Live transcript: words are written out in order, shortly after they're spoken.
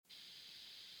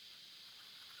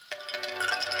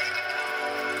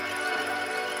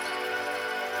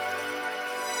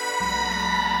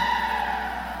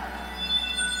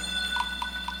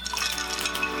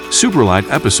Superlight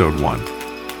Episode I.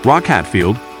 ROC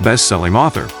HATFIELD, best-selling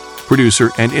author, producer,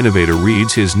 and innovator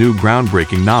reads his new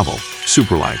groundbreaking novel,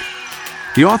 Superlight.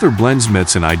 The author blends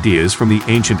myths and ideas from the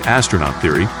Ancient Astronaut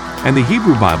Theory and the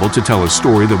Hebrew Bible to tell a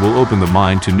story that will open the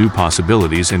mind to new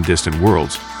possibilities in distant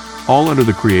worlds, all under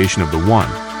the creation of the One.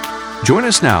 Join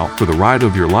us now for the ride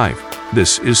of your life.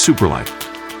 This is Superlight.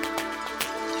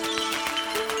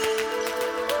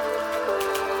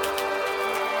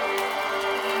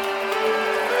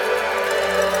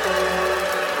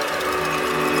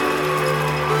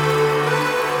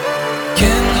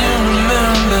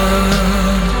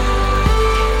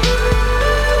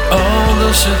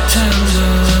 September,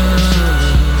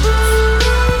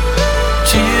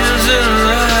 tears in her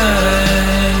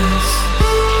eyes,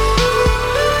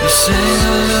 you sing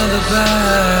a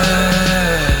lullaby.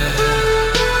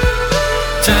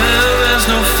 Time has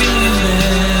no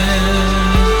feeling,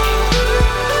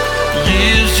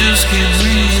 years just keep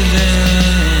reeling.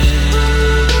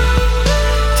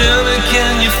 Tell me,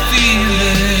 can you feel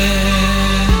it?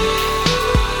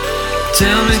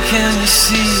 Tell me, can you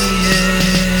see it?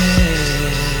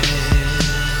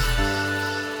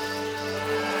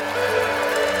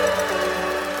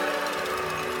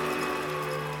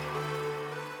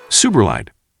 Superlight.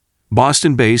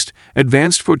 Boston-based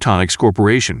Advanced Photonics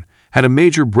Corporation had a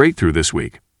major breakthrough this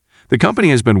week. The company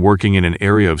has been working in an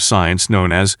area of science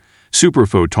known as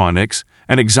superphotonics,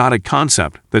 an exotic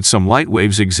concept that some light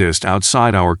waves exist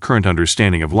outside our current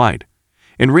understanding of light,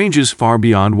 in ranges far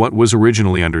beyond what was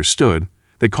originally understood.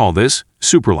 They call this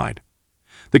superlight.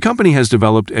 The company has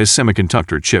developed a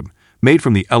semiconductor chip made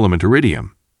from the element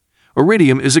iridium.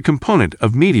 Iridium is a component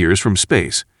of meteors from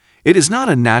space. It is not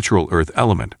a natural Earth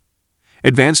element.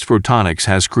 Advanced Photonics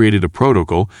has created a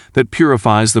protocol that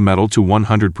purifies the metal to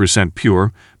 100%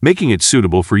 pure, making it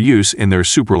suitable for use in their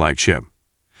Superlight chip.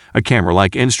 A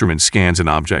camera-like instrument scans an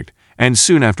object, and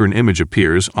soon after an image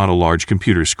appears on a large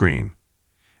computer screen.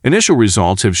 Initial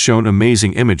results have shown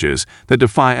amazing images that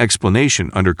defy explanation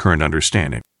under current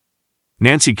understanding.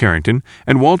 Nancy Carrington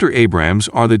and Walter Abrams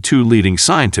are the two leading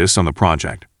scientists on the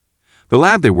project. The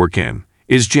lab they work in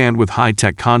is jammed with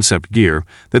high-tech concept gear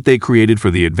that they created for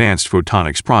the Advanced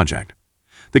Photonics project.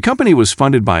 The company was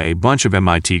funded by a bunch of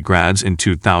MIT grads in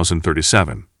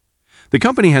 2037. The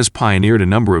company has pioneered a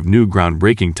number of new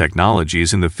groundbreaking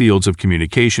technologies in the fields of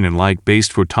communication and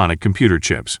light-based photonic computer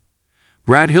chips.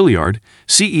 Brad Hilliard,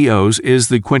 CEOs, is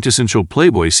the quintessential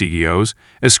Playboy CEOs,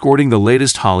 escorting the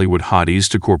latest Hollywood hotties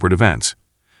to corporate events.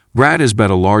 Brad has bet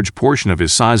a large portion of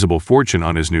his sizable fortune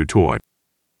on his new toy.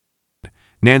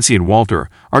 Nancy and Walter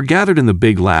are gathered in the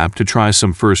big lab to try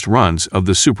some first runs of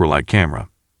the Superlight camera.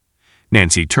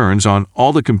 Nancy turns on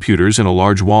all the computers in a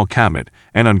large wall cabinet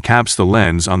and uncaps the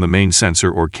lens on the main sensor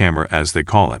or camera as they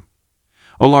call it.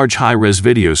 A large high-res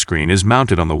video screen is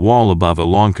mounted on the wall above a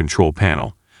long control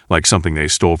panel, like something they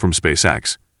stole from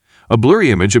SpaceX. A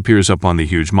blurry image appears up on the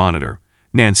huge monitor.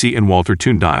 Nancy and Walter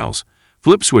tune dials,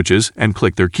 flip switches, and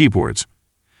click their keyboards.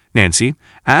 Nancy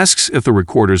asks if the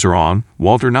recorders are on.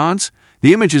 Walter nods.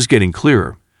 The image is getting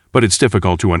clearer, but it's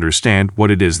difficult to understand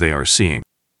what it is they are seeing.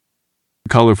 The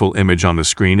colorful image on the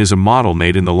screen is a model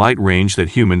made in the light range that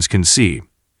humans can see.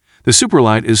 The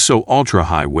superlight is so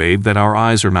ultra-high wave that our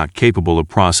eyes are not capable of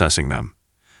processing them.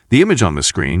 The image on the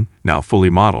screen, now fully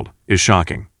modeled, is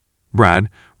shocking. Brad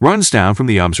runs down from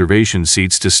the observation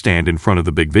seats to stand in front of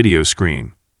the big video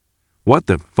screen. "What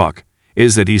the fuck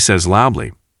is that?" he says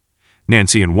loudly.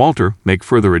 Nancy and Walter make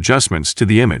further adjustments to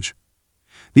the image.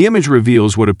 The image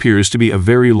reveals what appears to be a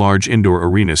very large indoor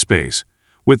arena space,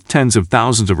 with tens of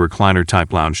thousands of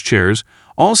recliner-type lounge chairs,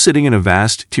 all sitting in a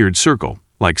vast, tiered circle,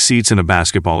 like seats in a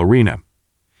basketball arena.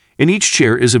 In each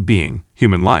chair is a being,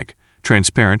 human-like,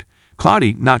 transparent,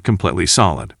 cloudy, not completely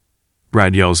solid.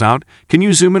 Brad yells out, "Can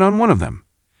you zoom in on one of them?"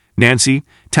 Nancy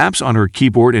taps on her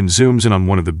keyboard and zooms in on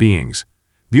one of the beings.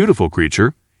 "Beautiful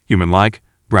creature, human-like,"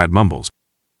 Brad mumbles.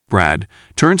 Brad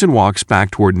turns and walks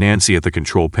back toward Nancy at the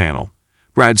control panel.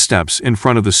 Brad steps in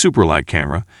front of the Superlight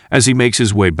camera as he makes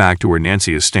his way back to where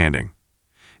Nancy is standing.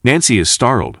 Nancy is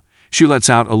startled. She lets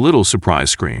out a little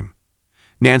surprise scream.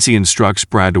 Nancy instructs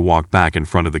Brad to walk back in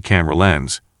front of the camera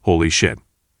lens. "Holy shit,"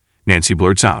 Nancy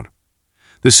blurts out.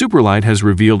 The Superlight has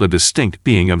revealed a distinct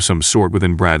being of some sort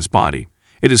within Brad's body.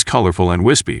 It is colorful and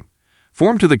wispy,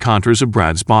 formed to the contours of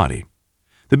Brad's body.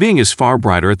 The being is far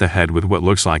brighter at the head with what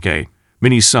looks like a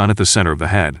mini sun at the center of the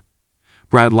head.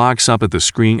 Brad locks up at the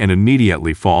screen and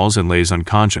immediately falls and lays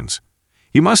unconscious.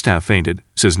 "He must have fainted,"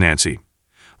 says Nancy.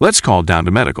 "Let's call down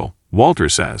to medical," Walter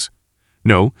says.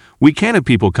 "No, we can't have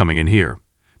people coming in here.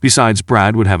 Besides,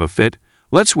 Brad would have a fit.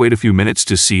 Let's wait a few minutes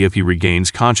to see if he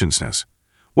regains consciousness.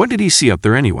 What did he see up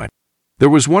there anyway?" There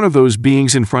was one of those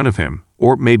beings in front of him,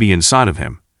 or maybe inside of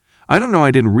him. I don't know, I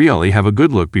didn't really have a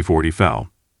good look before he fell.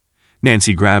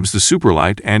 Nancy grabs the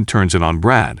superlight and turns it on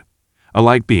Brad. A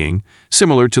light being,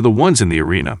 similar to the ones in the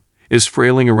arena, is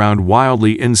frailing around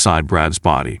wildly inside Brad's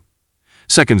body.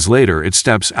 Seconds later, it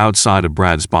steps outside of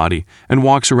Brad's body and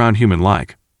walks around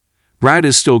human-like. Brad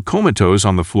is still comatose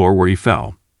on the floor where he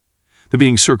fell. The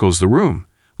being circles the room,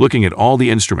 looking at all the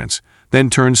instruments,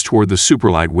 then turns toward the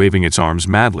superlight, waving its arms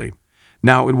madly.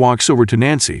 Now it walks over to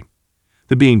Nancy.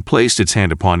 The being placed its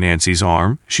hand upon Nancy's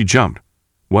arm. She jumped.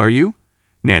 "What are you?"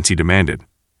 Nancy demanded.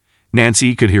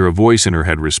 Nancy could hear a voice in her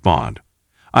head respond.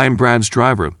 "I am Brad's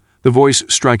driver," the voice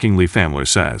strikingly familiar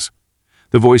says.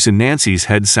 The voice in Nancy's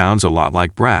head sounds a lot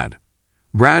like Brad.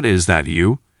 "Brad, is that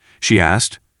you?" she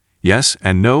asked. "Yes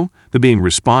and no," the being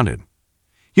responded.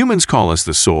 "Humans call us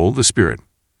the soul, the spirit.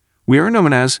 We are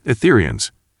known as Etherians.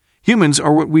 Humans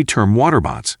are what we term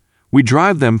waterbots. We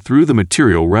drive them through the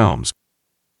material realms."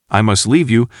 "I must leave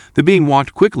you." The being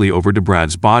walked quickly over to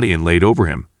Brad's body and laid over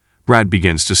him. Brad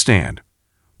begins to stand.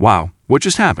 "Wow, what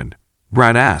just happened?"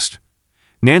 Brad asked.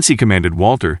 Nancy commanded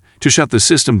Walter to shut the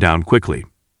system down quickly.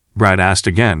 Brad asked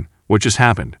again, "What just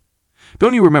happened?"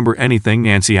 "Don't you remember anything?"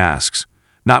 Nancy asks.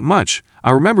 "Not much.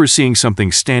 I remember seeing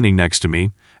something standing next to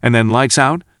me, and then lights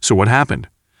out. So what happened?"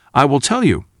 "I will tell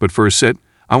you, but first sit.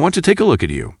 I want to take a look at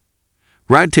you."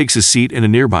 Brad takes a seat in a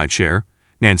nearby chair.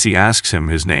 Nancy asks him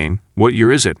his name, "What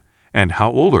year is it? And how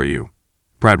old are you?"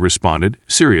 Brad responded,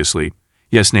 seriously,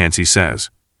 "Yes," Nancy says.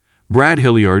 "Brad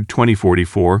Hilliard,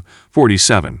 2044,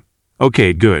 47.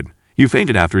 "Okay, good. You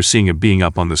fainted after seeing a being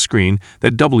up on the screen,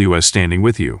 that WS standing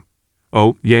with you."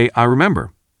 "Oh, yay, I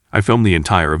remember. I filmed the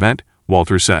entire event,"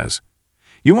 Walter says.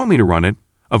 "You want me to run it?"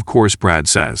 "Of course," Brad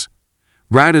says.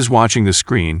 Brad is watching the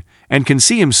screen and can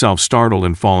see himself startled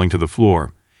and falling to the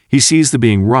floor. He sees the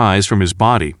being rise from his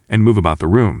body and move about the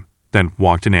room, then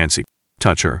walk to Nancy,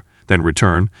 touch her, then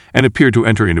return and appear to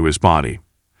enter into his body.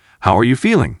 "How are you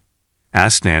feeling?"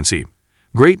 asked Nancy.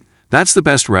 "Great, that's the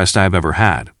best rest I have ever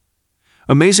had."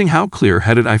 "Amazing how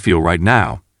clear-headed I feel right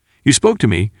now." "You spoke to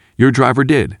me, your driver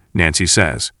did," Nancy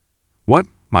says. "What,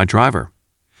 my driver?"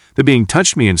 "The being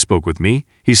touched me and spoke with me.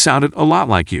 He sounded a lot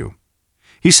like you.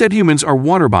 He said humans are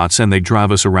waterbots and they drive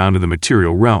us around in the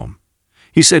material realm.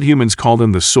 He said humans call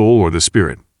them the soul or the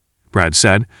spirit." Brad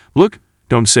said, "Look,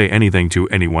 don't say anything to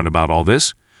anyone about all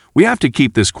this. We have to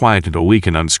keep this quiet until we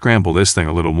can unscramble this thing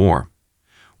a little more.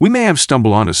 We may have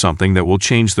stumbled onto something that will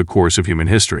change the course of human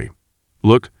history.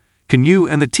 Look, can you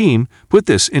and the team put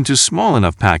this into small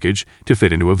enough package to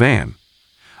fit into a van?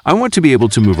 I want to be able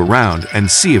to move around and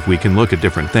see if we can look at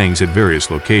different things at various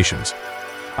locations.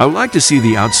 I would like to see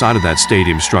the outside of that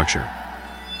stadium structure.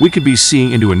 We could be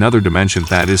seeing into another dimension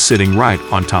that is sitting right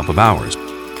on top of ours."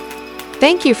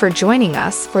 Thank you for joining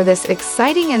us for this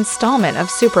exciting installment of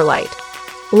Superlight.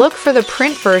 Look for the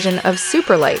print version of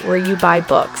Superlight where you buy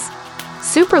books.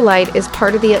 Superlight is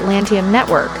part of the Atlanteum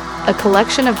Network, a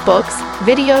collection of books,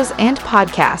 videos, and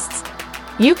podcasts.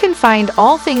 You can find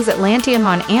all things Atlanteum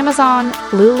on Amazon,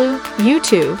 Lulu,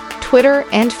 YouTube, Twitter,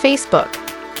 and Facebook.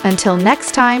 Until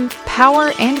next time,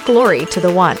 power and glory to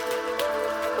the One.